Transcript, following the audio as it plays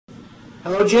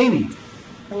Hello, Jamie.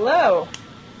 Hello.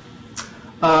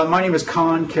 My name is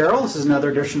Conn Carroll. This is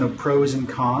another edition of Pros and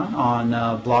Conn on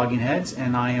Blogging Heads,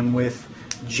 and I am with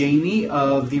Jamie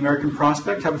of the American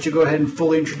Prospect. How about you go ahead and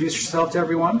fully introduce yourself to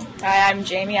everyone? Hi, I'm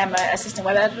Jamie. I'm an assistant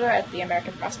web editor at the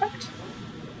American Prospect.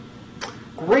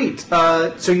 Great.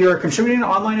 So you're a contributing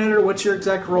online editor. What's your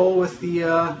exact role with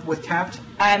the with CAPT?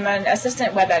 I'm an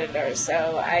assistant web editor,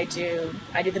 so I do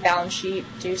the balance sheet,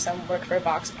 do some work for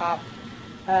Vox Pop,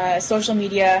 social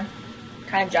media,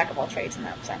 kind of jack of all trades in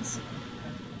that sense.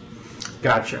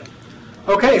 Gotcha.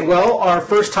 Okay, well, our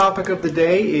first topic of the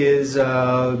day is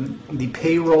the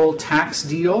payroll tax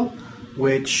deal,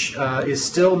 which is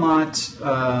still not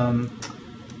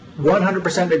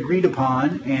 100% agreed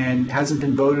upon and hasn't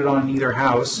been voted on in either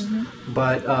house. Mm-hmm.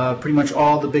 But pretty much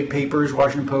all the big papers,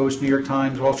 Washington Post, New York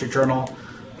Times, Wall Street Journal,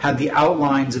 had the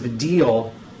outlines of a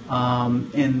deal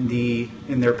in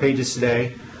their pages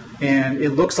today, and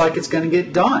it looks like it's going to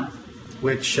get done,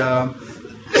 which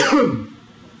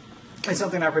is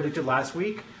something I predicted last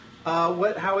week.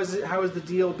 How is the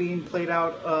deal being played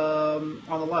out on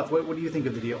the left? What do you think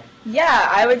of the deal? Yeah,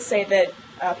 I would say that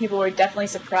people were definitely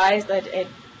surprised that it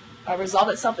resolved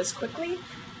itself this quickly.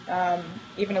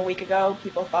 Even a week ago,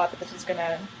 people thought that this was going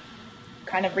to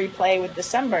kind of replay with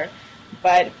December,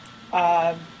 but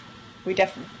we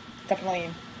definitely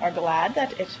are glad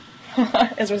that it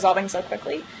is resolving so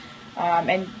quickly.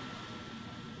 And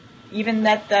even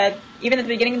at the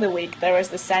beginning of the week, there was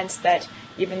the sense that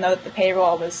even though the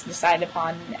payroll was decided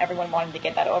upon, everyone wanted to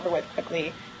get that over with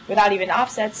quickly without even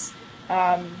offsets,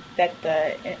 that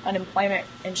the unemployment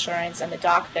insurance and the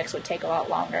doc fix would take a lot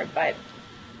longer. But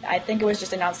I think it was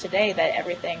just announced today that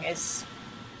everything is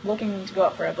looking to go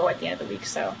up for a vote at the end of the week.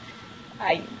 So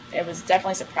it was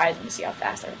definitely surprising to see how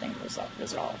fast everything was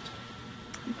resolved.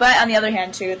 But on the other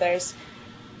hand, too, there's,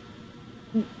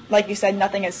 like you said,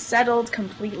 nothing is settled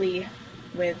completely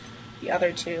with the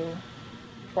other two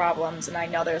problems, and I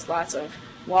know there's lots of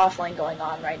waffling going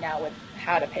on right now with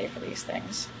how to pay for these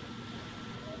things.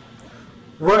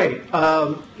 Right.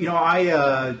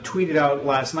 I tweeted out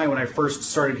last night when I first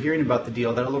started hearing about the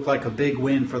deal that it looked like a big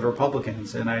win for the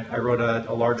Republicans, and I wrote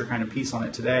a larger kind of piece on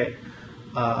it today.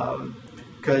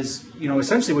 Because,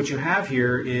 essentially what you have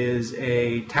here is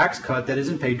a tax cut that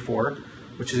isn't paid for,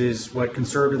 which is what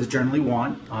conservatives generally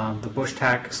want. The Bush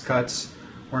tax cuts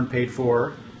weren't paid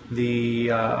for.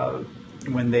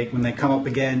 When they come up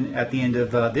again at the end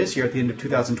of this year, at the end of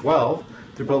 2012,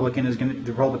 the Republicans are going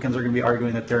to be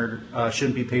arguing that they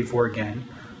shouldn't be paid for again.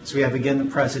 So we have again the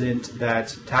precedent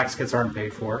that tax cuts aren't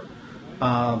paid for.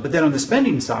 But then on the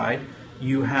spending side,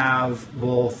 you have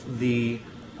both the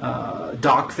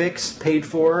doc fix paid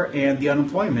for and the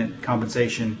unemployment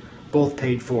compensation both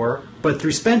paid for, but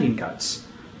through spending cuts.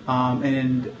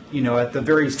 And at the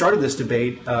very start of this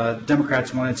debate,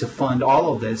 Democrats wanted to fund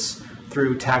all of this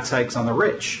through tax hikes on the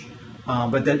rich,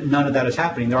 but none of that is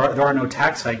happening. There are no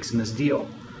tax hikes in this deal.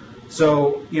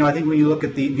 So I think when you look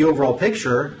at the overall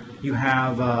picture, you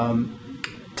have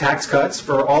tax cuts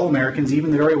for all Americans,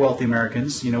 even the very wealthy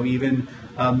Americans. Even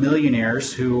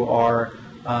millionaires who are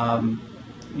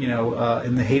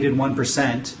in the hated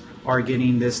 1% are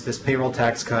getting this payroll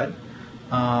tax cut.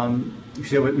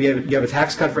 So you have a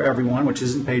tax cut for everyone, which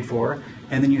isn't paid for,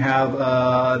 and then you have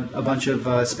a bunch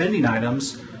of spending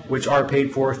items which are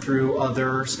paid for through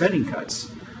other spending cuts.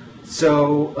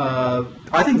 So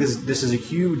I think this is a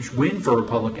huge win for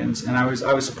Republicans, and I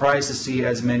was surprised to see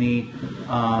as many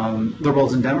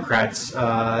liberals and Democrats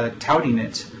touting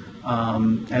it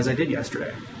as I did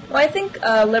yesterday. Well, I think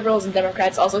liberals and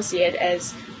Democrats also see it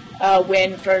as a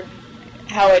win for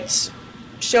how it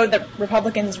showed that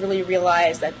Republicans really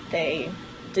realized that they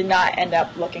did not end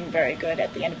up looking very good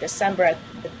at the end of December at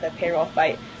the payroll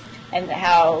fight, and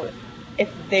how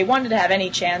if they wanted to have any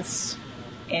chance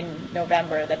in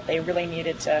November, that they really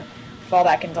needed to fall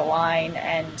back into line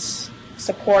and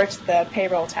support the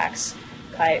payroll tax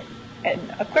cut in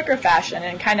a quicker fashion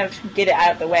and kind of get it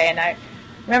out of the way. And I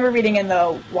remember reading in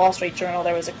the Wall Street Journal,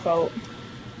 there was a quote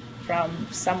from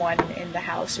someone in the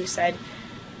House who said,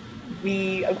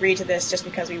 "We agreed to this just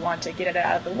because we want to get it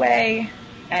out of the way,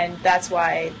 and that's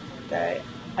why the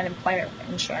unemployment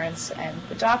insurance and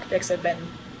the doc fix have been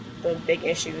the big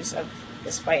issues of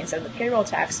this fight instead of the payroll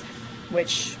tax,"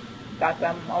 which got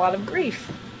them a lot of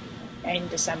grief in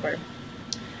December.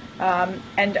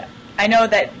 And I know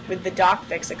that with the doc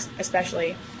fix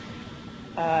especially,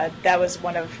 that was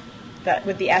one of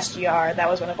with the SGR, that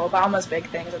was one of Obama's big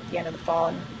things at the end of the fall,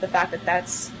 and the fact that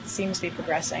seems to be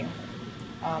progressing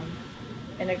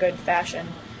in a good fashion.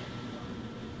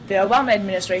 The Obama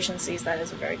administration sees that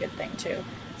as a very good thing too.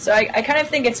 So I kind of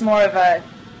think it's more of a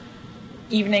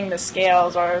evening the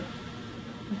scales, or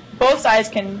both sides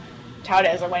can tout it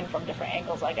as a win from different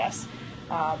angles, I guess.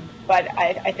 But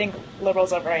I think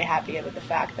liberals are very happy with the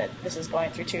fact that this is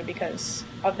going through too, because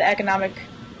of the economic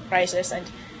crisis, and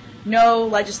no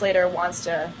legislator wants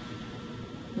to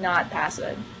not pass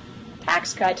a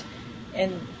tax cut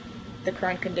in the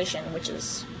current condition, which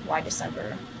is why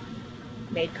December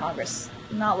made Congress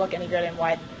not look any good and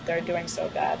why they're doing so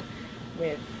bad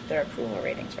with their approval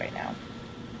ratings right now.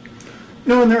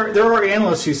 No, and there are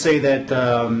analysts who say that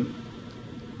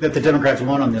that the Democrats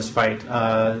won on this fight.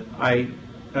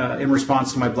 In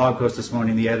response to my blog post this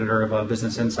morning, the editor of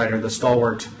Business Insider, the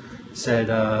stalwart, said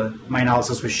my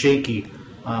analysis was shaky,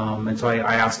 and so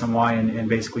I asked him why, and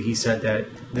basically he said that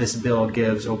this bill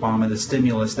gives Obama the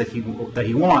stimulus that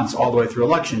he wants all the way through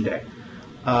Election Day.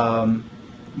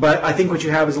 But I think what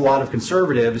you have is a lot of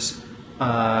conservatives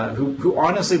who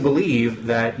honestly believe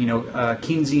that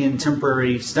Keynesian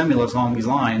temporary stimulus along these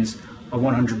lines of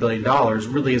 $100 billion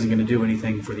really isn't going to do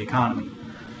anything for the economy.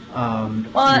 And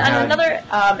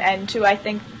too, I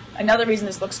think another reason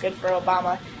this looks good for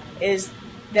Obama is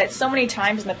that so many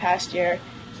times in the past year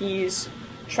he's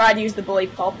tried to use the bully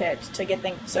pulpit to get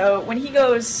things. So when he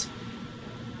goes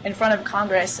in front of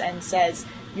Congress and says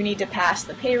you need to pass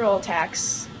the payroll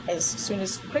tax as soon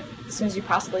as you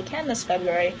possibly can this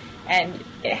February, and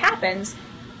it happens,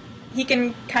 he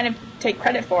can kind of take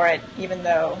credit for it, even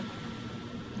though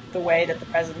the way that the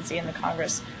presidency and the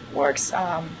Congress works,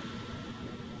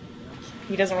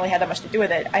 he doesn't really have that much to do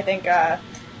with it. I think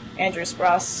Andrew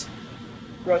Sprouse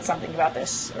wrote something about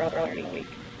this earlier in the week.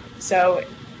 So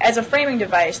as a framing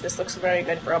device, this looks very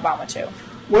good for Obama too.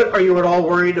 What are you at all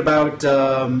worried about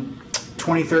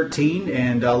 2013,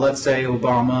 and let's say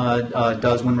Obama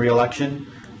does win re-election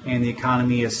and the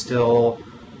economy is still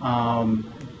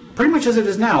pretty much as it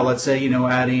is now, let's say,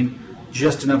 adding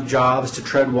just enough jobs to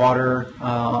tread water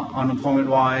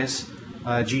unemployment-wise.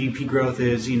 GDP growth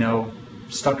is,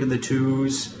 stuck in the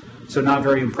twos, so not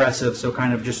very impressive, so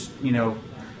kind of just,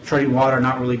 treading water,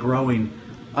 not really growing.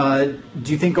 Do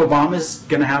you think Obama's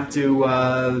going to have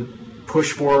to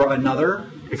push for another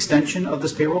extension of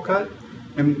this payroll cut?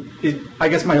 I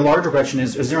guess my larger question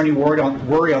is there any worry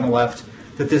on the left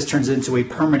that this turns into a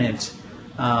permanent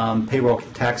payroll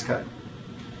tax cut?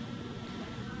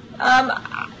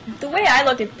 The way I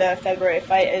look at the February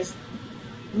fight is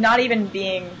not even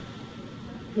being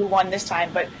who won this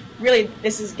time, but really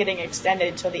this is getting extended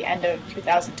until the end of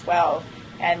 2012,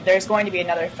 and there's going to be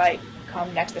another fight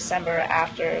come next December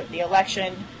after the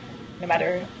election, no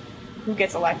matter who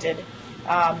gets elected.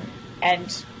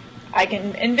 And I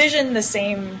can envision the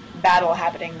same battle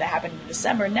happening that happened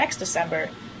in next December,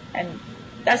 and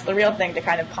that's the real thing to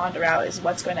kind of ponder out, is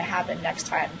what's going to happen next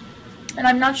time. And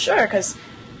I'm not sure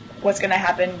what's going to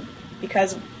happen,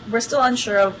 because we're still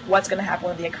unsure of what's going to happen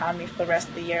with the economy for the rest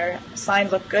of the year.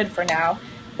 Signs look good for now,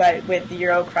 but with the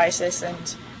Euro crisis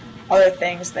and other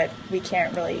things that we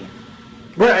can't really...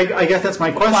 Well, I guess that's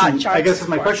my question. I guess that's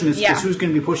my question is who's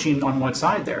going to be pushing on what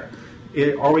side there?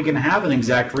 Are we going to have an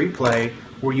exact replay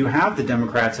where you have the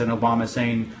Democrats and Obama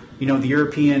saying, the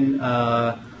European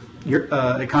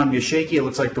economy is shaky, it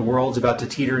looks like the world's about to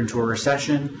teeter into a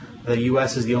recession, the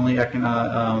U.S. is the only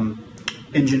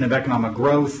engine of economic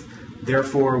growth,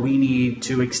 therefore we need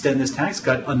to extend this tax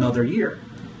cut another year,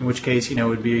 in which case, it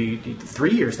would be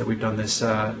 3 years that we've done this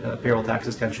payroll tax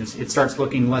extension. It starts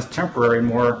looking less temporary and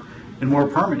more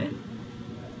permanent.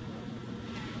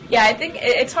 Yeah, I think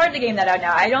it's hard to game that out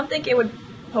now. I don't think it would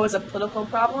pose a political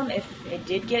problem if it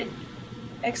did get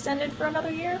extended for another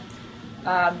year,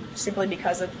 simply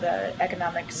because of the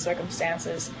economic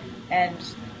circumstances, and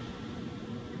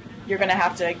you're going to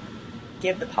have to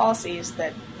give the policies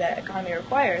that the economy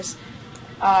requires.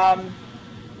 But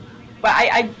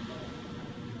I'm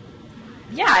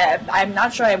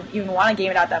not sure I even want to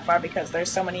game it out that far, because there's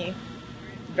so many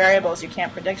variables you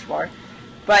can't predict for.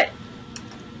 But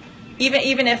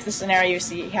even if the scenario you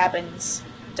see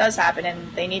does happen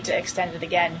and they need to extend it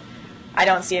again, I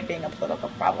don't see it being a political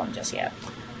problem just yet.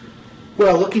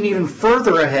 Well, looking even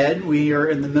further ahead, we are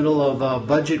in the middle of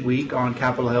budget week on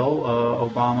Capitol Hill.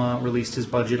 Obama released his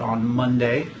budget on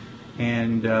Monday,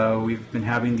 and we've been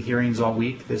having the hearings all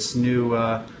week. This new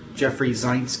Jeffrey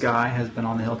Zients guy has been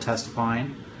on the Hill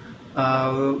testifying.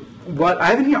 What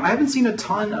I haven't seen a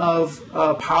ton of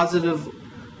positive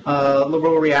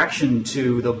liberal reaction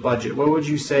to the budget. What would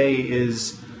you say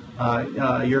is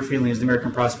your feeling, is the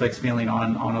American Prospects feeling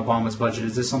on Obama's budget?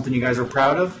 Is this something you guys are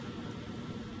proud of?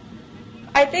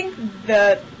 I think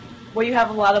what you have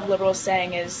a lot of liberals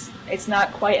saying is it's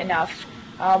not quite enough.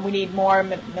 We need more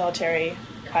military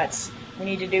cuts. We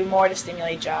need to do more to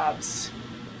stimulate jobs.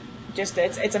 just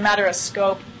it's a matter of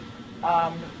scope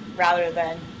rather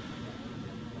than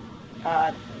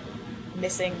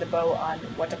missing the boat on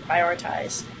what to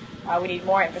prioritize. We need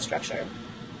more infrastructure.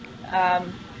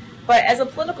 But as a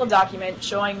political document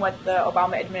showing what the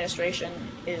Obama administration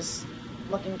is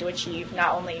looking to achieve,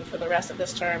 not only for the rest of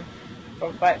this term,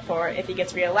 but for if he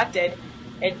gets reelected,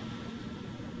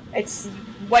 it's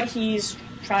what he's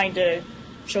trying to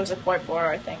show support for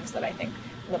are things that I think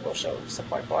liberals show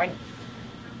support for. And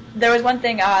there was one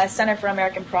thing, Center for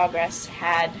American Progress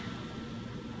had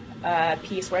a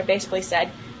piece where it basically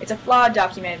said it's a flawed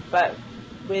document, but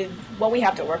with what we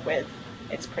have to work with,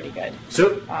 it's pretty good.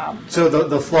 So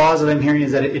the flaws that I'm hearing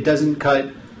is that it doesn't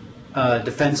cut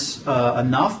defense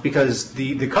enough, because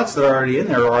the cuts that are already in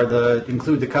there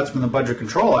include the cuts from the Budget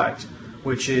Control Act,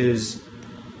 which is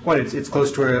it's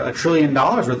close to $1 trillion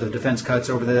worth of defense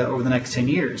cuts over the next 10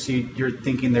 years. So you're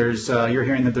thinking you're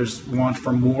hearing that there's want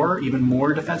for even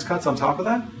more defense cuts on top of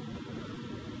that?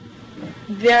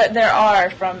 There are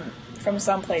from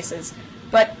some places,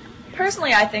 but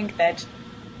personally I think that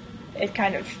it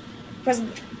kind of, because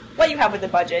what you have with the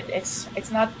budget, it's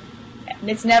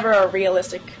never a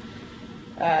realistic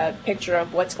picture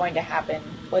of what's going to happen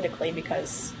politically,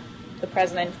 because the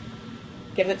president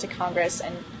gives it to Congress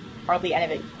and hardly any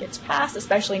of it gets passed,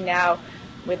 especially now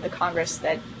with the Congress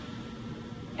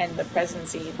and the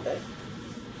presidency, the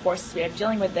forces we have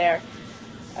dealing with there.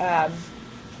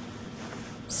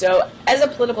 So as a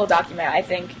political document, I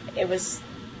think it was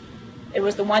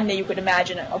the one that you could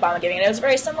imagine Obama giving, and it was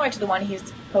very similar to the one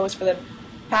he's posed for the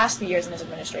past few years in his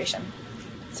administration.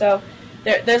 So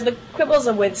there's the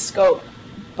quibbles with scope,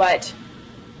 but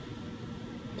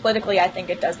politically I think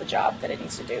it does the job that it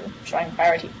needs to do, showing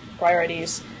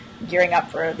priorities, gearing up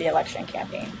for the election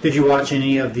campaign. Did you watch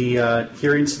any of the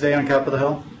hearings today on Capitol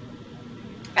Hill?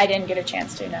 I didn't get a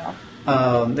chance to, no.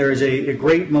 There is a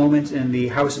great moment in the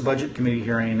House Budget Committee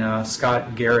hearing.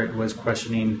 Scott Garrett was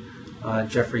questioning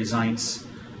Jeffrey Zients,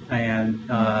 and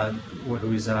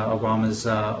who's Obama's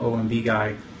OMB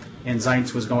guy, and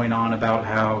Zients was going on about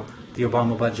how the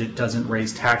Obama budget doesn't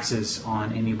raise taxes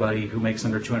on anybody who makes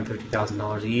under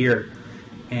 $250,000 a year.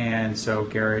 And so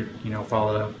Garrett,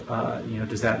 followed up,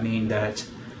 does that mean that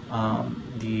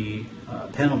the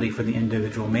penalty for the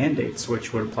individual mandates,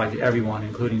 which would apply to everyone,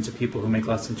 including to people who make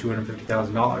less than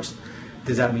 $250,000,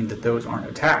 does that mean that those aren't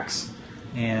a tax?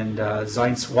 And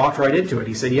Zients walked right into it.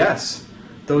 He said, yes,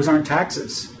 those aren't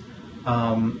taxes,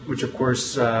 which of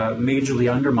course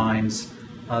majorly undermines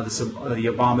the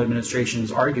Obama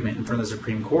administration's argument in front of the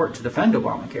Supreme Court to defend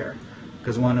Obamacare,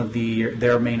 because one of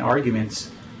their main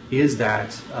arguments is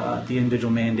that the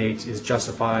individual mandate is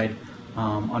justified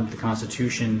under the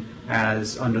Constitution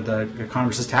as under the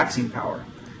Congress's taxing power.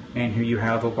 And here you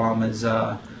have Obama's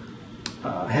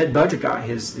head budget guy,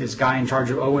 his guy in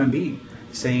charge of OMB,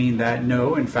 saying that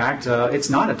no, in fact, it's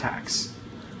not a tax.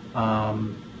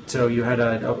 So you had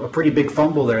a pretty big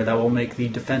fumble there that will make the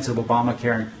defense of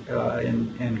Obamacare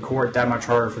in court that much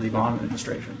harder for the Obama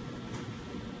administration.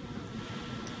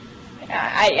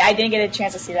 I didn't get a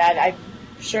chance to see that. I'm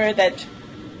sure that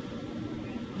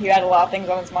he had a lot of things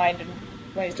on his mind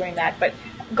when he's doing that. But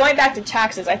going back to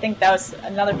taxes, I think that was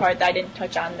another part that I didn't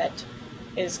touch on that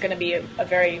is going to be a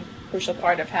very crucial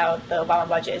part of how the Obama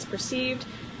budget is perceived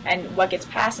and what gets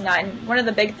passed and not. And one of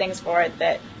the big things for it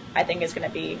that I think is going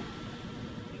to be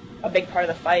a big part of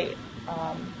the fight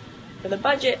for the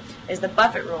budget is the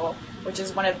Buffett Rule, which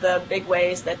is one of the big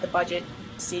ways that the budget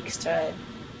seeks to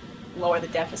lower the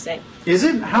deficit. Is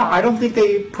it? I don't think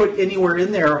they put anywhere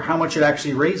in there how much it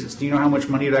actually raises. Do you know how much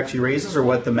money it actually raises or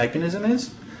what the mechanism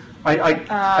is?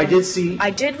 I did see.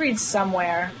 I did read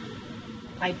somewhere.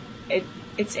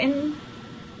 It's in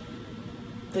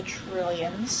the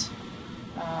trillions.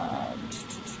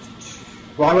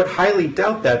 Well, I would highly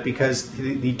doubt that, because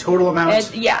the total amount.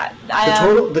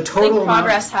 The total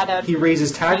Progress amount had he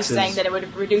raises taxes. He's saying that it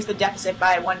would reduce the deficit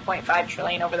by $1.5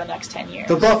 trillion over the next 10 years.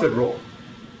 The Buffett Rule.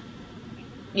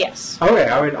 Yes. Okay,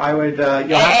 I would.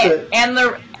 You'll have to.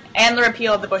 And the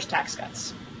repeal of the Bush tax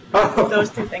cuts. Oh. Those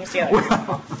two things together.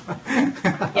 Well,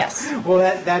 yes. Well,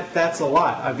 that's a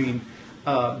lot. I mean,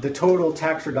 the total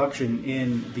tax reduction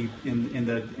in the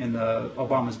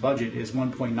Obama's budget is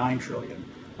 1.9 trillion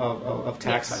of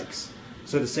tax hikes.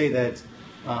 So to say that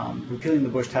repealing the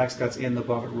Bush tax cuts and the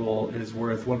Buffett Rule is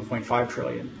worth 1.5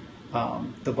 trillion,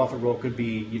 the Buffett Rule could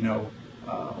be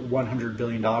 $100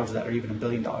 billion of that, or even $1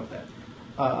 billion of that.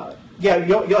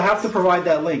 You'll have to provide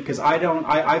that link, because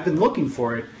I've been looking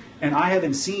for it, and I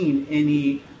haven't seen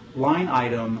any line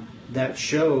item that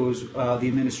shows the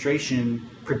administration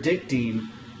predicting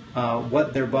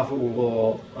what their Buffett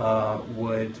Rule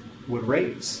would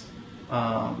raise.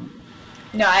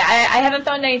 No, I haven't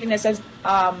found anything that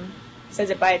says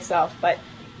it by itself, but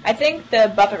I think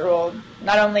the Buffett Rule,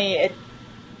 not only it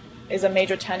is a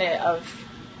major tenet of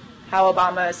how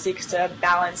Obama seeks to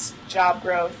balance job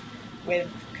growth with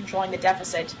controlling the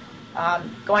deficit,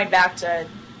 going back to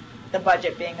the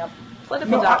budget being a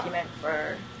political document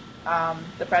for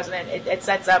the president, it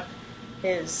sets up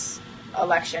his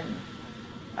election.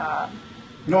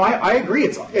 No, I agree.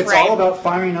 It's all about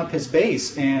firing up his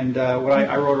base. And I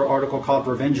wrote an article called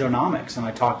Revengeonomics, and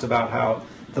I talked about how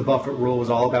the Buffett Rule was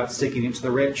all about sticking it to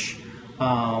the rich.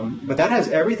 But that has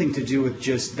everything to do with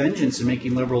just vengeance and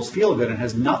making liberals feel good, and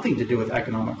has nothing to do with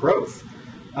economic growth.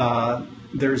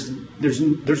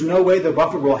 There's no way the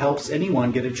Buffett Rule helps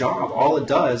anyone get a job. All it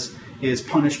does is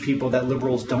punish people that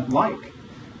liberals don't like.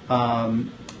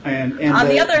 And on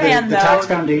the other hand, the though, tax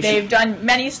foundation, they've done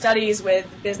many studies with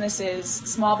businesses,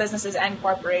 small businesses and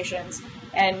corporations,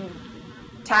 and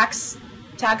tax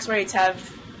rates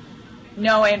have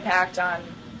no impact on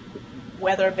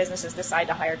whether businesses decide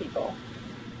to hire people.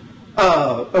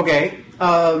 Okay.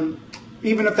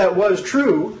 Even if that was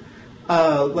true,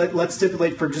 let's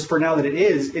stipulate for now that it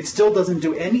is. It still doesn't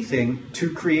do anything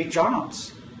to create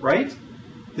jobs, right?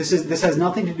 This has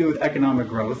nothing to do with economic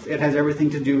growth. It has everything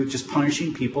to do with just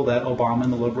punishing people that Obama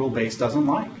and the liberal base doesn't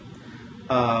like.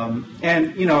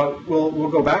 And we'll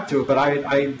go back to it. But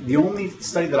the only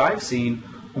study that I've seen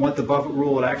on what the Buffett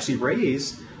Rule would actually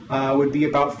raise would be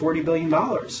about $40 billion,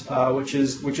 which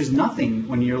is nothing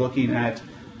when you're looking at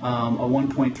a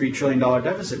 $1.3 trillion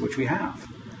deficit, which we have.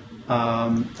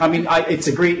 It's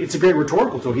a great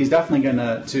rhetorical tool. He's definitely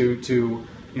going to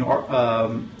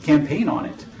campaign on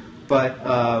it. But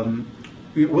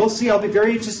we'll see. I'll be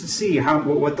very interested to see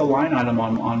what the line item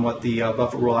on what the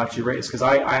Buffett Rule actually raised, because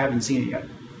I haven't seen it yet.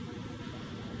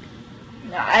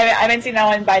 No, I haven't seen that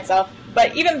one by itself.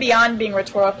 But even beyond being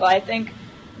rhetorical, I think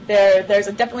there's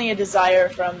definitely a desire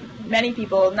from many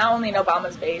people, not only in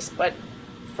Obama's base, but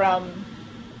from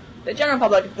the general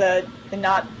public,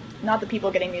 not the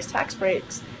people getting these tax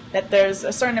breaks, that there's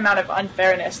a certain amount of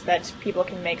unfairness that people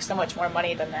can make so much more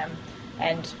money than them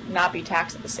and not be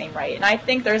taxed at the same rate. And I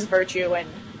think there's virtue in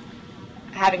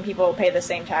having people pay the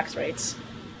same tax rates,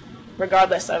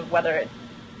 regardless of whether it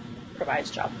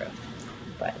provides job growth.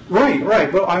 But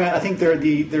right. Well, I think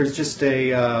there's just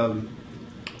a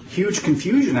huge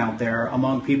confusion out there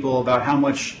among people about how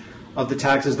much of the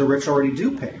taxes the rich already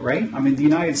do pay, right? I mean, the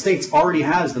United States already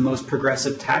has the most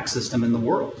progressive tax system in the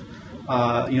world.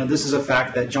 This is a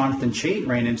fact that Jonathan Chait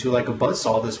ran into like a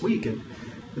buzzsaw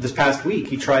this past week.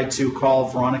 He tried to call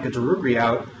Veronica DeRugri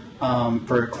out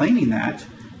for claiming that,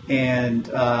 and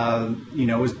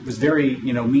was very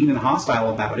mean and hostile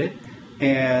about it.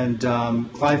 And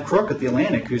Clive Crook at the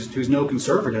Atlantic, who's no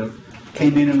conservative,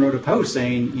 came in and wrote a post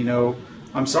saying,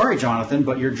 I'm sorry, Jonathan,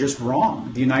 but you're just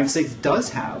wrong. The United States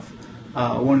does have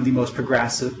one of the most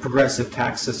progressive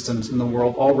tax systems in the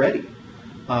world already.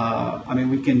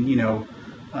 We can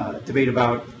debate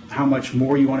about how much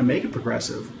more you want to make it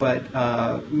progressive, but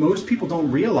most people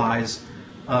don't realize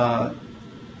that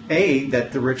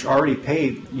the rich already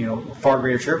pay a far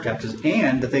greater share of taxes,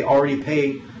 and that they already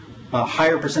pay a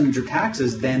higher percentage of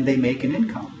taxes than they make in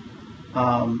income.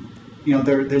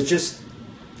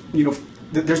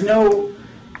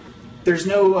 There's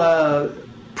no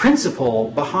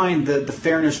principle behind the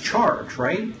fairness charge,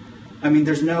 right? I mean,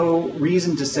 there's no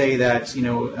reason to say that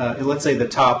let's say the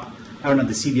top, I don't have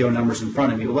the CBO numbers in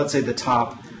front of me, but let's say the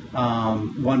top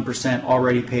 1%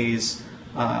 already pays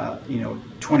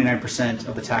 29%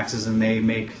 of the taxes, and they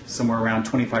make somewhere around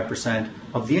 25%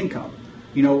 of the income.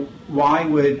 Why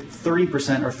would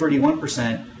 30% or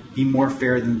 31% be more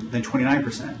fair than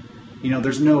 29%?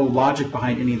 There's no logic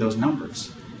behind any of those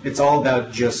numbers. It's all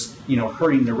about just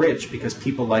hurting the rich because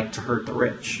people like to hurt the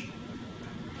rich.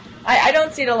 I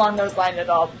don't see it along those lines at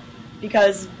all,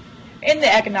 because in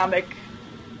the economic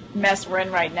mess we're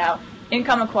in right now,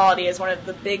 income equality is one of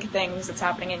the big things that's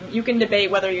happening, and you can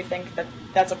debate whether you think that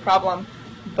that's a problem,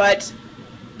 but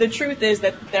the truth is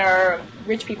that there are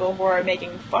rich people who are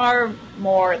making far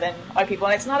more than other people,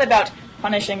 and it's not about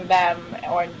punishing them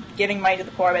or giving money to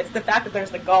the poor, but it's the fact that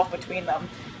there's the gulf between them.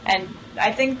 And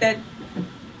I think that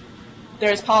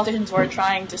there's politicians who are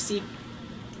trying to seek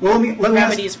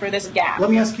remedies for this gap. Let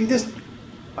me ask you this.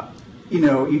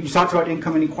 You talked about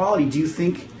income inequality. Do you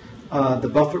think the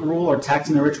Buffett Rule or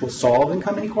taxing the rich will solve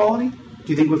income inequality?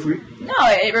 Do you think No,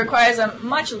 it requires a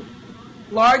much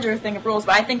larger thing of rules,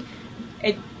 but I think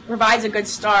it provides a good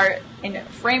start in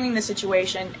framing the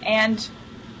situation and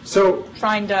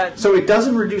trying to... So it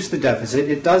doesn't reduce the deficit.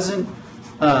 It doesn't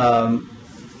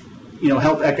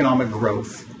help economic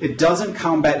growth. It doesn't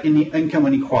combat any income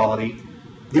inequality.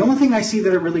 The only thing I see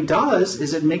that it really does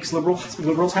is it makes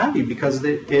liberals happy because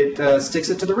it sticks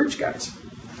it to the rich guys.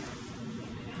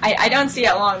 I don't see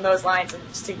it along those lines of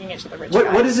sticking it to the rich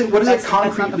guys. What does it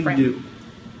concretely do?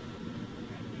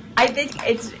 I think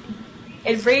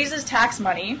it raises tax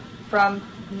money from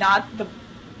not the.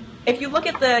 If you look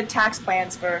at the tax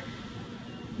plans for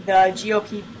the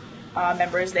GOP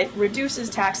members, it reduces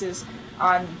taxes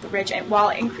on the rich, and while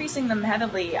increasing them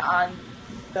heavily on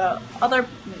the other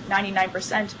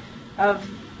 99% of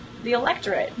the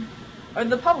electorate or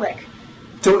the public.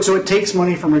 So it takes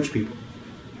money from rich people.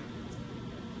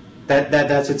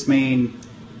 That's its main.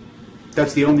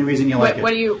 That's the only reason you like it.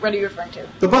 What are you referring to?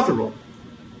 The Buffett Rule.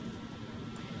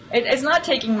 It's not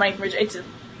taking money from rich. It's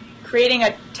creating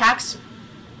a tax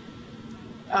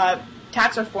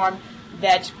reform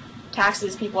that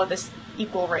taxes people at this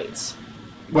equal rates.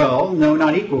 Well, no,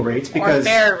 not equal rates, because or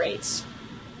fair rates.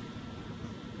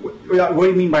 What do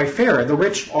you mean by fair? The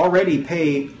rich already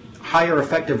pay higher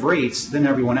effective rates than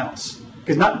everyone else,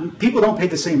 because people don't pay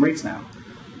the same rates now.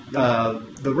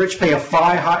 The rich pay a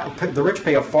far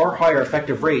higher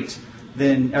effective rate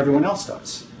than everyone else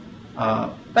does.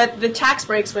 But the tax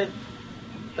breaks with,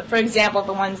 for example,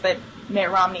 the ones that Mitt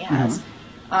Romney has,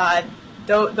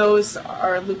 those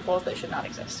are loopholes that should not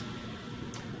exist.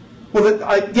 Well,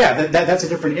 that's a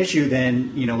different issue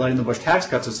than letting the Bush tax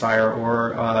cuts expire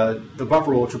or the Buffett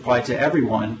Rule, which apply to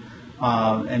everyone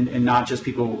and not just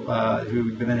people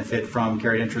who benefit from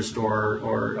carried interest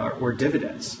or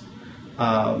dividends.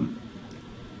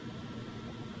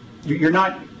 You're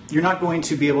not going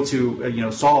to be able to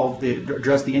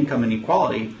address the income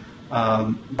inequality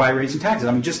by raising taxes.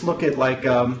 I mean, just look at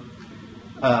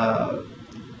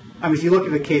if you look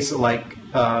at a case like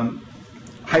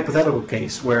hypothetical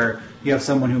case where you have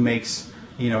someone who makes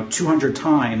 200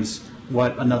 times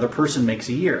what another person makes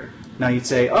a year. Now you'd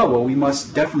say, oh well, we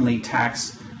must definitely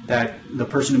tax the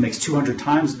person who makes 200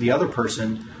 times the other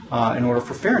person in order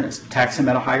for fairness. Tax him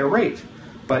at a higher rate.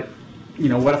 But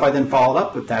what if I then followed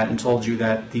up with that and told you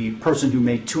that the person who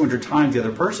made 200 times the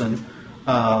other person,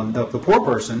 the poor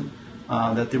person,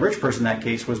 that the rich person in that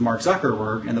case was Mark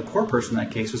Zuckerberg and the poor person in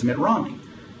that case was Mitt Romney?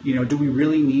 Do we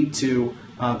really need to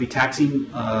be taxing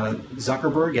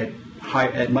Zuckerberg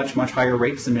at much higher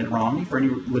rates than Mitt Romney for any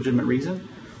legitimate reason?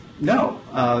 No.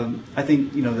 I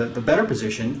think the better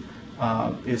position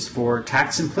is for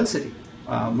tax simplicity,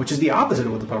 which is the opposite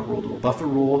of what the Buffett Rule does. Buffett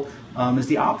Rule is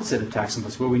the opposite of tax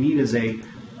simplicity. What we need is a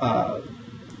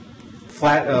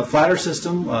flatter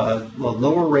system,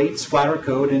 lower rates, flatter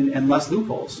code, and less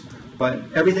loopholes. But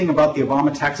everything about the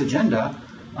Obama tax agenda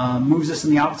moves us in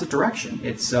the opposite direction.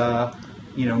 It's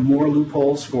more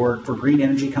loopholes for green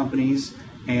energy companies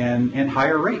and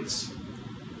higher rates.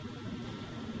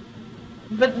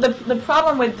 But the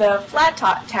problem with the flat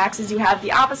tax is you have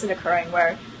the opposite occurring,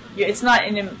 where it's not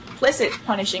an implicit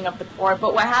punishing of the poor,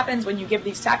 but what happens when you give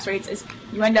these tax rates is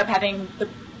you end up having the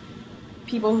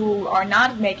people who are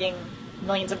not making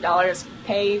millions of dollars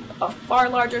pay a far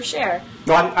larger share.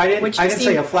 No, I didn't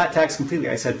say a flat tax completely.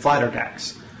 I said flatter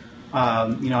tax.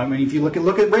 If you look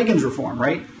at Reagan's reform,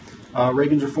 right?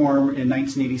 Reagan's reform in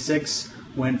 1986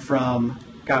 went from,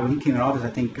 when he came in office, I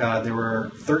think there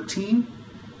were 13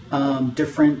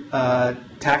 different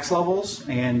tax levels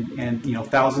and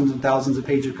thousands and thousands of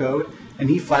pages of code, and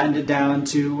he flattened it down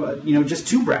to just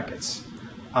 2 brackets.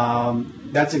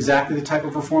 That's exactly the type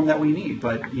of reform that we need,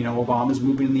 but Obama's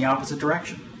moving in the opposite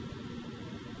direction.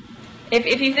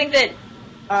 If you think that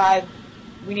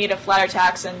we need a flatter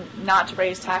tax and not to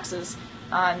raise taxes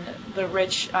on the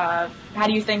rich, how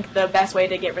do you think the best way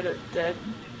to get rid of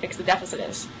fix the deficit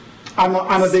is? I'm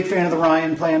a big fan of the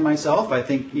Ryan plan myself. I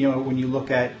think when you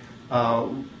look at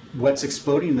what's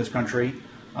exploding in this country,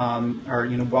 or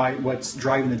what's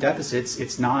driving the deficits,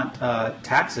 it's not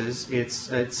taxes,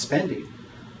 it's spending.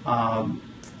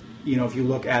 If you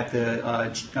look at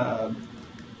the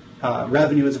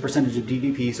revenue as a percentage of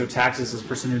GDP, so taxes as a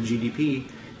percentage of GDP,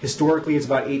 historically it's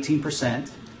about 18%,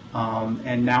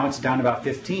 and now it's down to about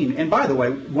 15%. And by the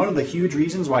way, one of the huge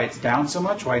reasons why it's down so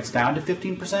much, why it's down to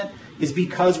 15%, is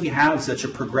because we have such a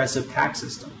progressive tax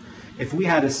system. If we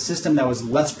had a system that was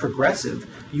less progressive,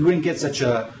 you wouldn't get such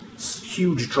a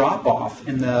huge drop-off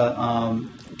in the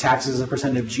taxes as a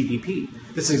percentage of GDP.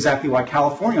 This is exactly why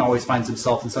California always finds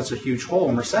itself in such a huge hole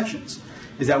in recessions,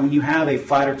 is that when you have a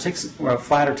flatter tax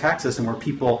system where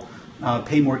people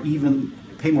pay more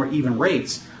even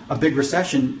rates, a big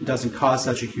recession doesn't cause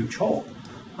such a huge hole.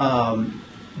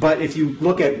 But if you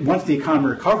look at once the economy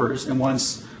recovers and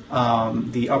once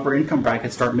the upper income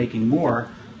brackets start making more,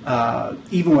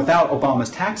 even without Obama's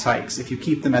tax hikes, if you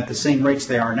keep them at the same rates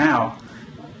they are now,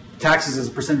 taxes as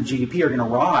a percent of GDP are going to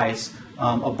rise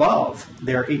above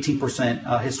their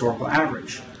 18% historical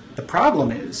average. The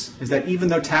problem is that even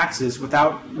though taxes,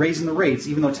 without raising the rates,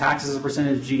 even though taxes as a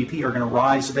percentage of GDP are going to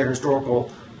rise to their historical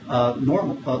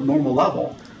normal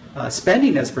level,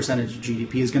 spending as a percentage of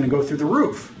GDP is going to go through the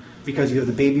roof because you have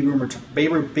the baby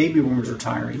boomers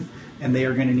retiring, and they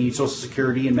are going to need Social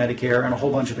Security and Medicare and a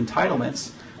whole bunch of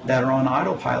entitlements that are on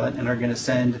autopilot and are going to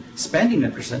send spending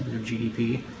as a percentage of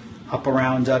GDP up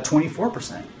around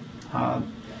 24%. I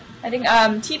think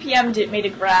TPM made a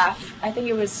graph, I think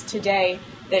it was today,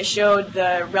 that showed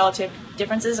the relative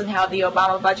differences in how the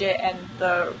Obama budget and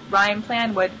the Ryan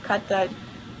plan would cut the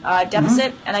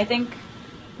deficit. And I think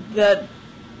it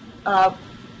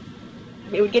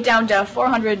would get down to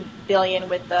 $400 billion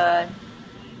with the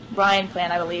Ryan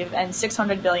plan, I believe, and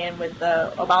 $600 billion with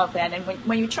the Obama plan. And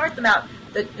when you chart them out,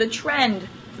 the trend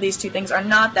for these two things are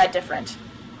not that different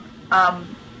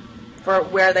for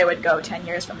where they would go 10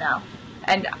 years from now.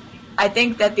 And I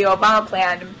think that the Obama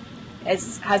plan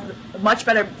has a much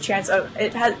better chance of,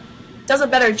 does a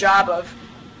better job of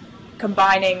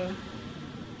combining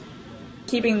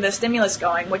keeping the stimulus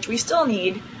going, which we still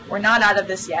need. We're not out of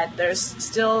this yet. There's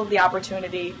still the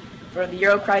opportunity for the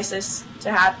euro crisis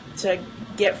to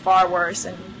get far worse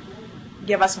and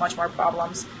give us much more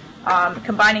problems.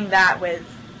 Combining that with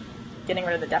getting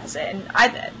rid of the deficit, and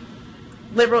I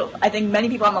think many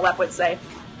people on the left would say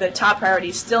the top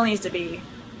priority still needs to be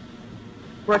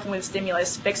working with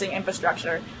stimulus, fixing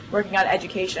infrastructure, working on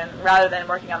education, rather than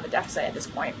working on the deficit at this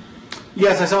point.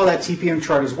 Yes, I saw that TPM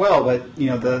chart as well, but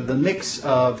the mix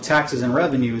of taxes and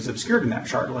revenue is obscured in that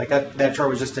chart. Like that chart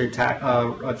was just a chart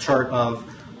of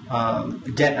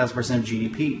debt as a percent of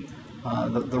GDP.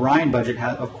 The Ryan budget,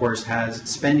 of course, has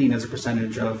spending as a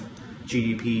percentage of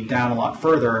GDP down a lot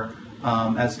further,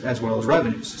 as well as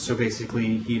revenues. So basically,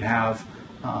 you'd have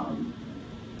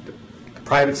the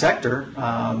private sector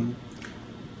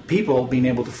people being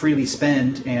able to freely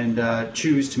spend and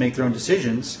choose to make their own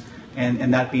decisions,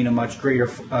 and that being a much greater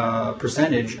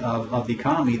percentage of the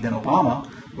economy than Obama,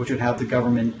 which would have the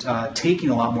government taking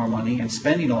a lot more money and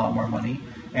spending a lot more money,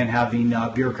 and having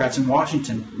bureaucrats in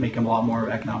Washington make a lot more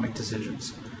economic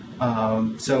decisions.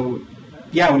 So,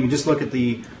 yeah, when you just look at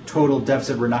the total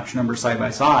deficit reduction numbers side by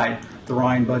side, the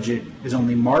Ryan budget is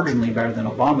only marginally better than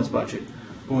Obama's budget.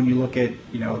 But when you look at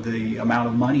the amount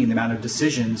of money and the amount of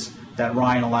decisions that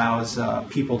Ryan allows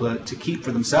people to keep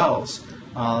for themselves,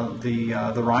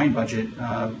 the Ryan budget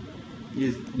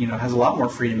has a lot more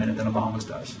freedom in it than Obama's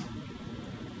does.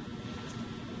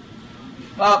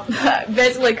 Well,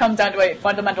 basically it comes down to a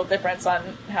fundamental difference on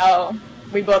how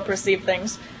we both perceive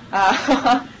things.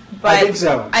 But I think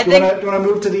so. Do you want to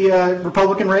move to the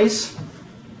Republican race?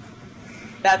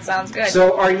 That sounds good.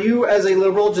 So are you, as a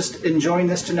liberal, just enjoying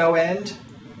this to no end?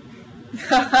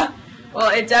 Well,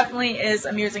 it definitely is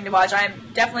amusing to watch.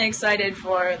 I'm definitely excited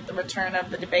for the return of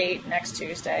the debate next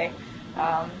Tuesday.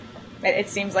 It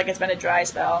seems like it's been a dry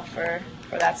spell for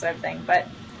that sort of thing. But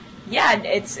yeah,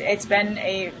 it's been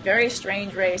a very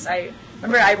strange race. I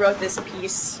remember I wrote this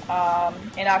piece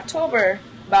in October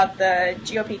about the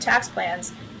GOP tax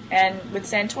plans, and with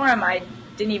Santorum, I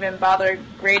didn't even bother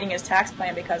grading his tax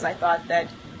plan because I thought that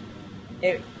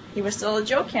he was still a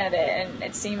joke candidate, and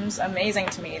it seems amazing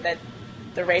to me that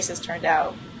the race has turned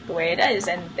out the way it is,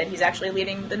 and that he's actually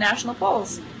leading the national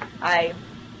polls.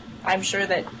 I'm sure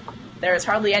that there is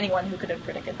hardly anyone who could have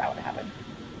predicted that would happen.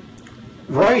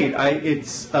 Right. I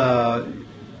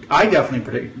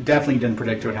definitely didn't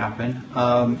predict it would happen.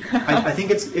 I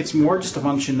think it's more just a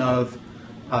function of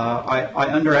I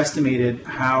underestimated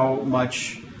how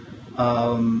much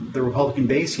the Republican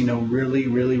base,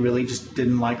 really just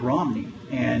didn't like Romney,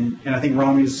 and I think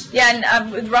Romney's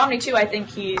and with Romney too. I think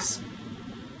he's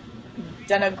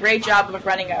done a great job of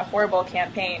running a horrible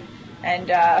campaign, and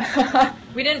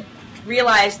we didn't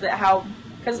realize that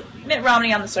because Mitt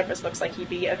Romney on the surface looks like he'd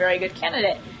be a very good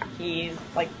candidate. He's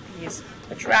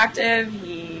attractive.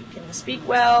 He can speak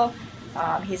well.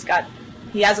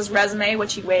 He has his resume,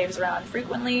 which he waves around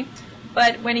frequently.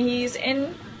 But when he's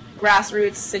in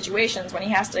grassroots situations, when he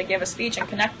has to give a speech and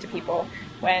connect to people,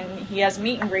 when he has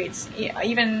meet and greets,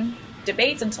 even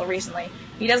debates until recently,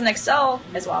 he doesn't excel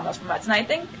as well in those formats. And I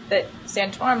think that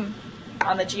Santorum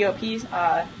on the GOP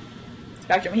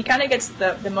spectrum, he kind of gets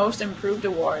the most improved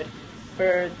award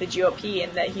for the GOP,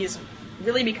 in that he's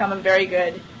really become a very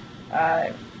good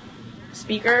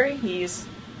speaker. He's,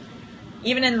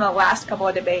 even in the last couple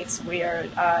of debates where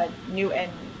Newt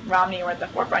and Romney were at the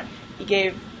forefront, he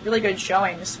gave really good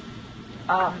showings.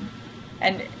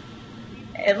 And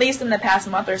at least in the past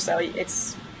month or so,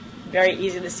 it's very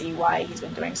easy to see why he's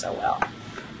been doing so well.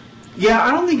 Yeah,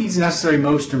 I don't think he's necessarily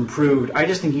most improved. I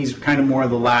just think he's kind of more of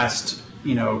the last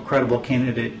credible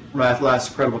candidate,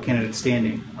 last credible candidate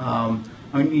standing. I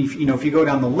mean, if you go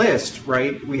down the list,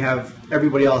 right, we have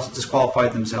everybody else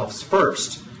disqualified themselves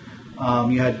first.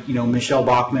 You had, Michelle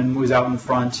Bachmann was out in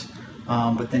front,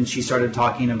 but then she started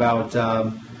talking about,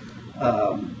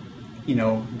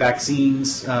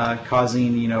 vaccines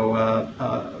causing,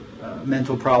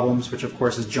 mental problems, which of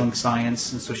course is junk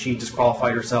science, and so she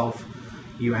disqualified herself.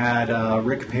 You had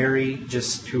Rick Perry,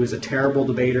 who was a terrible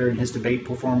debater, and his debate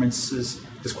performances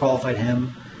disqualified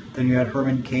him. Then you had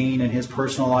Herman Cain and his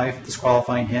personal life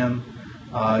disqualifying him.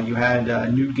 You had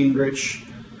Newt Gingrich,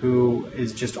 who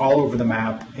is just all over the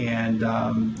map, and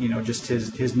just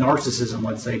his narcissism,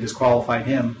 let's say, disqualified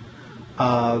him.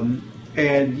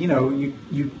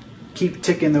 You keep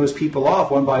ticking those people off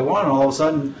one by one, and all of a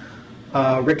sudden,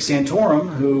 Rick Santorum,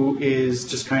 who is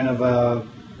just kind of a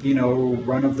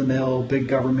run-of-the-mill, big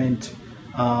government,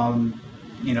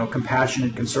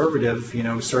 compassionate conservative,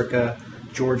 circa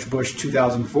George Bush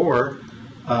 2004,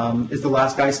 is the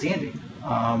last guy standing.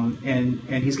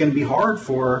 And he's going to be hard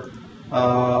for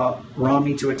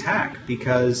Romney to attack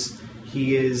because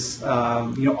he is,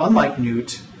 unlike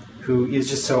Newt, who is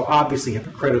just so obviously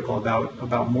hypocritical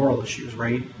about moral issues,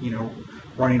 right?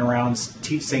 Running around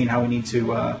saying how we need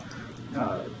to,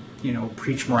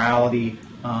 preach morality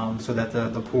so that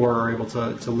the poor are able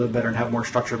to live better and have more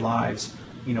structured lives.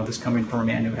 This coming from a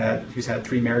man who's had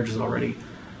 3 marriages already.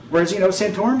 Whereas,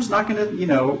 Santorum's not going to,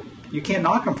 you can't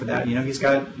knock him for that. He's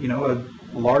got, a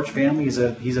large family. He's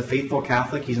a faithful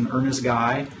Catholic. He's an earnest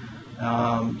guy.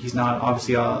 He's not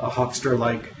obviously a huckster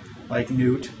like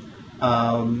Newt.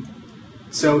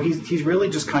 So he's really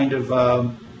just kind of,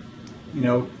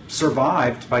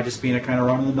 survived by just being a kind of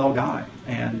run-of-the-mill guy.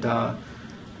 And,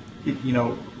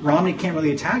 Romney can't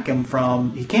really attack him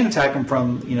he can't attack him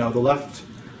from, the left,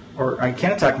 or I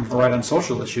can't attack him from the right on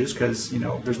social issues because,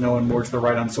 there's no one more to the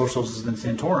right on social issues than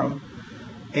Santorum.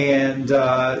 And,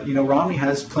 Romney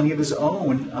has plenty of his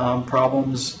own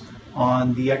problems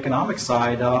on the economic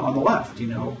side on the left.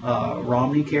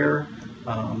 Romney Care.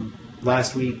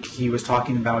 Last week he was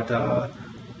talking about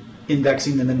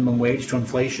indexing the minimum wage to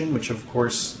inflation, which of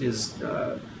course is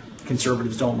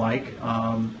conservatives don't like.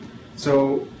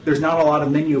 So there's not a lot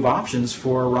of menu of options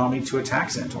for Romney to attack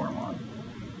Santorum on.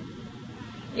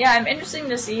 Yeah, I'm interested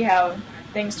to see how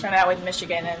things turn out with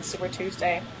Michigan and Super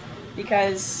Tuesday,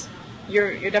 because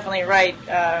you're definitely right.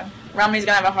 Romney's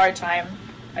going to have a hard time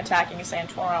attacking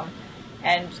Santorum.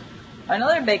 And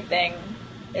another big thing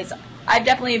is I've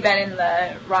definitely been in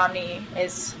the Romney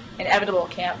is inevitable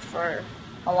camp for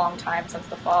a long time since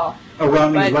the fall. Oh,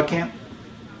 Romney is what camp?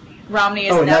 Romney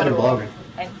is inevitable. Okay.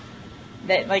 And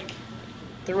that,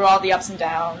 through all the ups and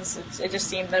downs, it just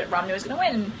seemed that Romney was going to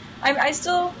win. I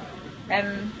still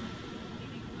am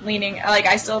leaning,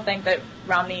 I still think that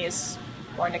Romney is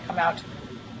going to come out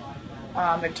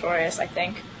victorious, I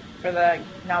think, for the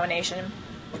nomination.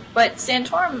 But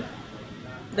Santorum,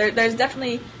 there's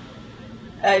definitely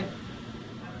a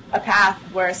path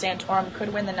where Santorum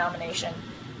could win the nomination.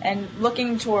 And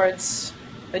looking towards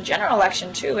the general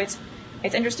election, too, it's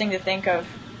interesting to think of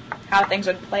how things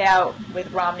would play out with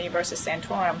Romney versus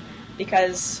Santorum,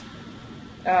 because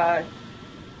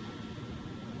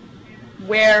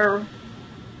where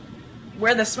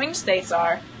the swing states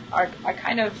are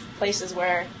kind of places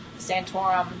where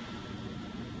Santorum,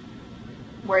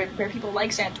 where people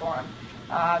like Santorum,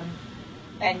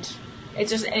 and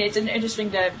it's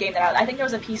interesting to game that out. I think there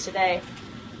was a piece today.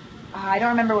 I don't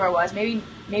remember where it was. Maybe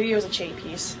it was a Che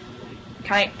piece,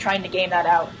 trying to game that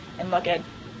out and look at.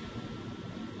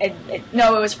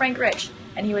 No, it was Frank Rich,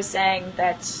 and he was saying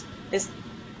that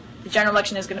the general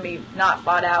election is going to be not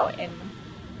fought out in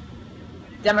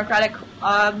Democratic,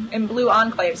 in blue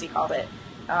enclaves, he called it,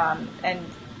 and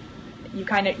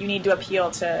you need to appeal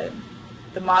to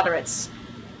the moderates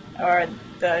or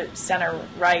the center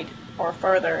right or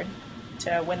further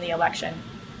to win the election,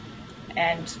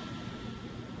 and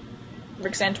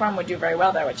Rick Santorum would do very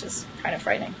well there, which is kind of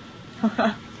frightening.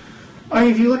 I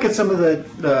mean, if you look at some of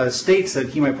the states that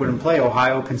he might put in play,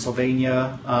 Ohio,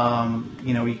 Pennsylvania,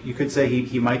 you could say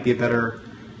he might be a better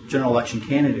general election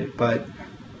candidate. But,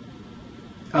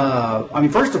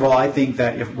 first of all, I think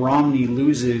that if Romney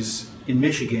loses in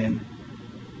Michigan,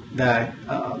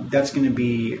 that's going to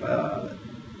be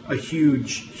a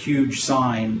huge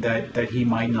sign that he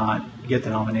might not get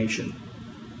the nomination.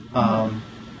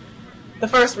 The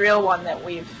first real one that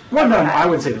we've had. I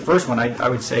would say the first one. I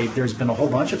would say there's been a whole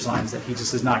bunch of signs that he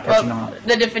just is not catching on.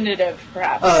 The definitive,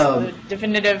 perhaps. The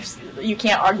definitive, you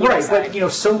can't argue. Right, but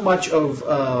so much of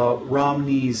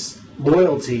Romney's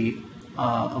loyalty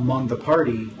among the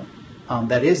party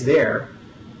that is there,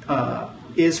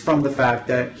 is from the fact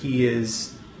that he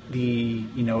is the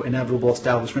inevitable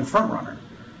establishment frontrunner.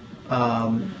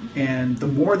 And the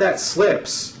more that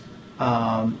slips,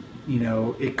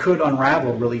 it could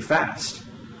unravel really fast.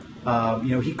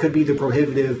 He could be the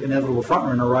prohibitive, inevitable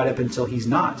frontrunner right up until he's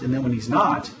not. And then when he's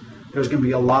not, there's going to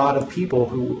be a lot of people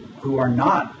who are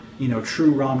not,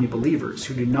 true Romney believers,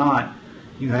 who do not,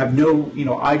 have no,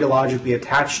 ideologically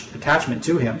attachment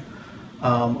to him,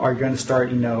 are going to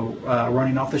start,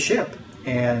 running off the ship.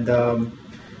 And,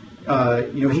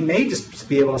 he may just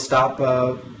be able to stop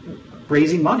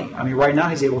raising money. I mean, right now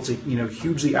he's able to,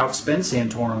 hugely outspend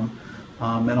Santorum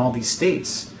in all these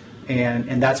states.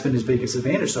 And that's been his biggest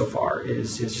advantage so far,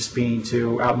 is just being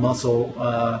to outmuscle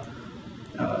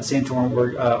Santorum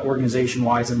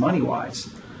organization-wise and money-wise.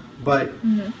 But,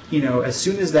 as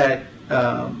soon as that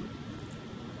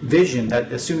vision,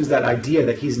 as soon as that idea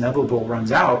that he's inevitable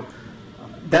runs out,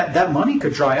 that money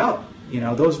could dry up.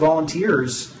 Those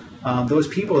volunteers, those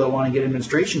people that want to get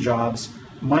administration jobs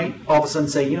might all of a sudden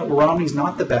say, Romney's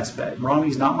not the best bet.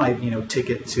 Romney's not my,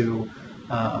 ticket to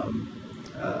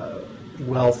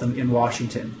wealth in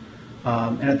Washington.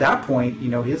 And at that point,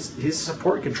 his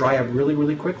support could dry up really,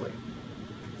 really quickly.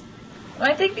 Well,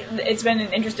 I think it's been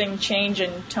an interesting change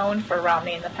in tone for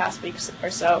Romney in the past weeks or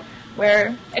so,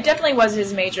 where it definitely was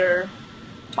his major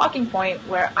talking point,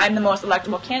 where I'm the most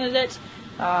electable candidate,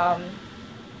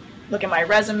 look at my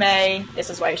resume,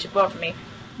 this is why you should vote for me.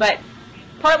 But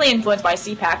partly influenced by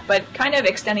CPAC, but kind of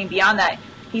extending beyond that,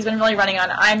 he's been really running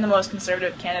on, I'm the most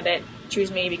conservative candidate,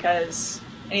 choose me because...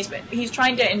 And he's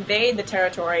trying to invade the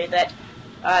territory that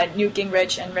Newt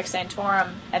Gingrich and Rick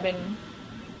Santorum have been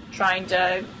trying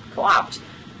to co-opt.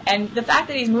 And the fact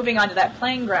that he's moving onto that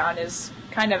playing ground is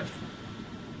kind of...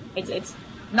 It's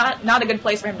not a good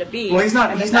place for him to be. Well, he's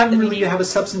not really to have a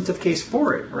substantive case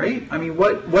for it, right? I mean,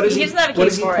 what is he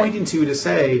pointing to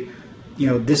say,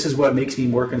 this is what makes me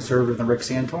more conservative than Rick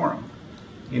Santorum?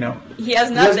 He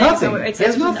has nothing. So it's he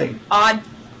has nothing.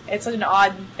 It's such an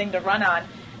odd thing to run on.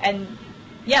 And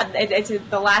yeah, it's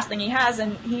the last thing he has.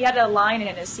 And he had a line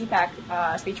in his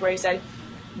CPAC speech where he said,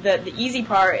 the easy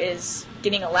part is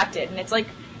getting elected. And it's like,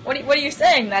 what are you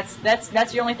saying? That's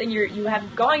the only thing you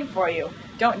have going for you.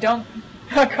 Don't go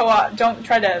out, don't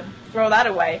try to throw that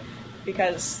away,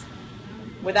 because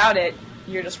without it,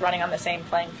 you're just running on the same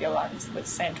playing field with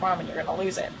Santorum, and you're going to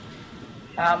lose it.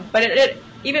 But it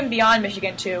even beyond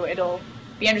Michigan too, it'll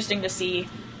be interesting to see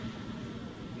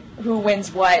who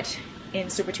wins what in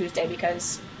Super Tuesday,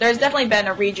 because there's definitely been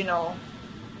a regional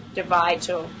divide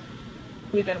to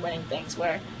who's been winning things.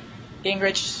 Where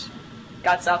Gingrich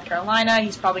got South Carolina,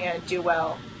 he's probably going to do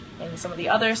well in some of the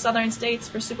other southern states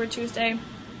for Super Tuesday.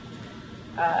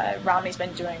 Romney's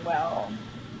been doing well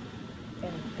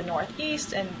in the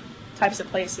Northeast and types of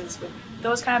places with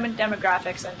those kind of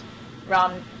demographics, and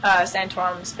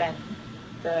Santorum's been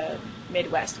the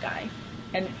Midwest guy.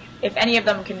 And if any of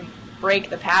them can break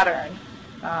the pattern,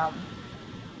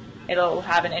 it'll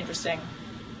have an interesting,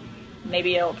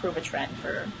 maybe it'll prove a trend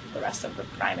for the rest of the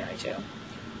primary too.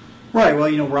 Right.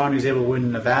 Well, Romney was able to win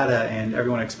in Nevada, and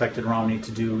everyone expected Romney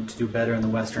to do better in the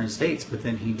western states, but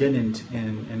then he didn't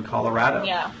in Colorado.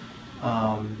 Yeah.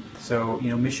 So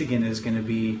Michigan is going to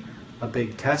be a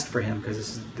big test for him,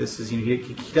 because this is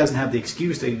he doesn't have the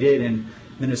excuse that he did in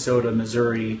Minnesota,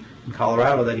 Missouri, and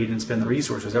Colorado, that he didn't spend the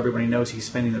resources. Everybody knows he's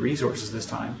spending the resources this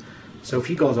time. So if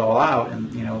he goes all out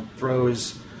and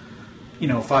throws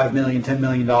 $5 million, $10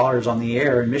 million on the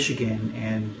air in Michigan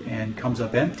and comes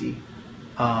up empty.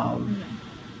 That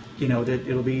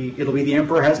it'll be the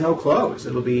emperor has no clothes.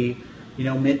 It'll be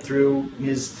Mitt threw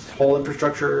his whole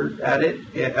infrastructure at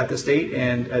the state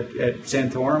and at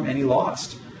Santorum, and he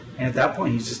lost. And at that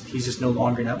point, he's just no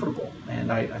longer inevitable.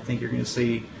 And I think you're going to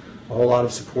see a whole lot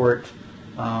of support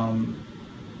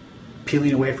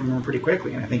peeling away from him pretty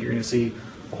quickly. And I think you're going to see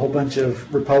a whole bunch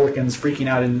of Republicans freaking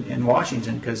out in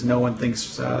Washington, because no one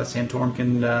thinks Santorum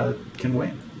can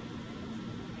win.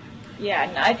 Yeah,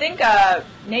 and I think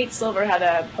Nate Silver had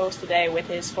a post today with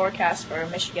his forecast for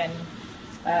Michigan.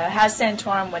 Has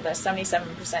Santorum with a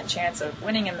 77% chance of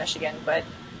winning in Michigan, but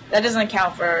that doesn't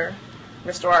account for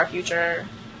Restore Our Future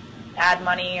ad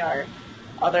money or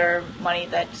other money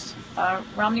that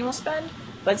Romney will spend.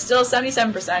 But still,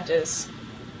 77% is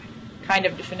kind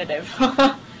of definitive.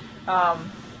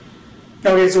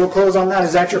 Okay, so we'll close on that.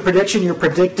 Is that your prediction? You're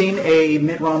predicting a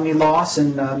Mitt Romney loss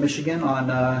in Michigan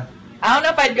on... I don't know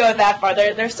if I'd go that far.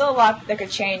 There's still a lot that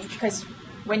could change, because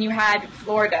when you had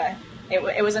Florida,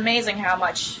 it was amazing how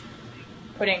much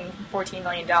putting $14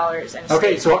 million in.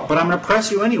 Okay, but I'm going to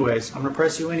press you anyways.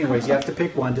 You have to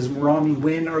pick one. Does Romney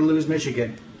win or lose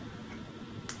Michigan?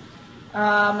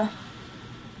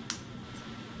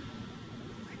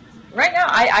 right now,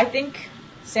 I think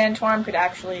Santorum could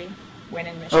actually win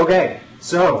in Michigan. Okay,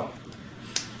 so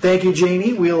thank you,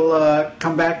 Jamie. We'll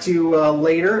come back to you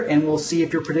later, and we'll see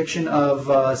if your prediction of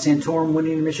Santorum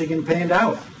winning in Michigan panned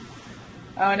out.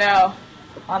 Oh no,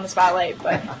 on the spotlight,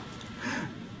 but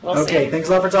we'll see. Okay, thanks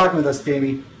a lot for talking with us,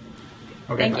 Jamie.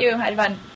 Okay, Thank bye. you. I had fun.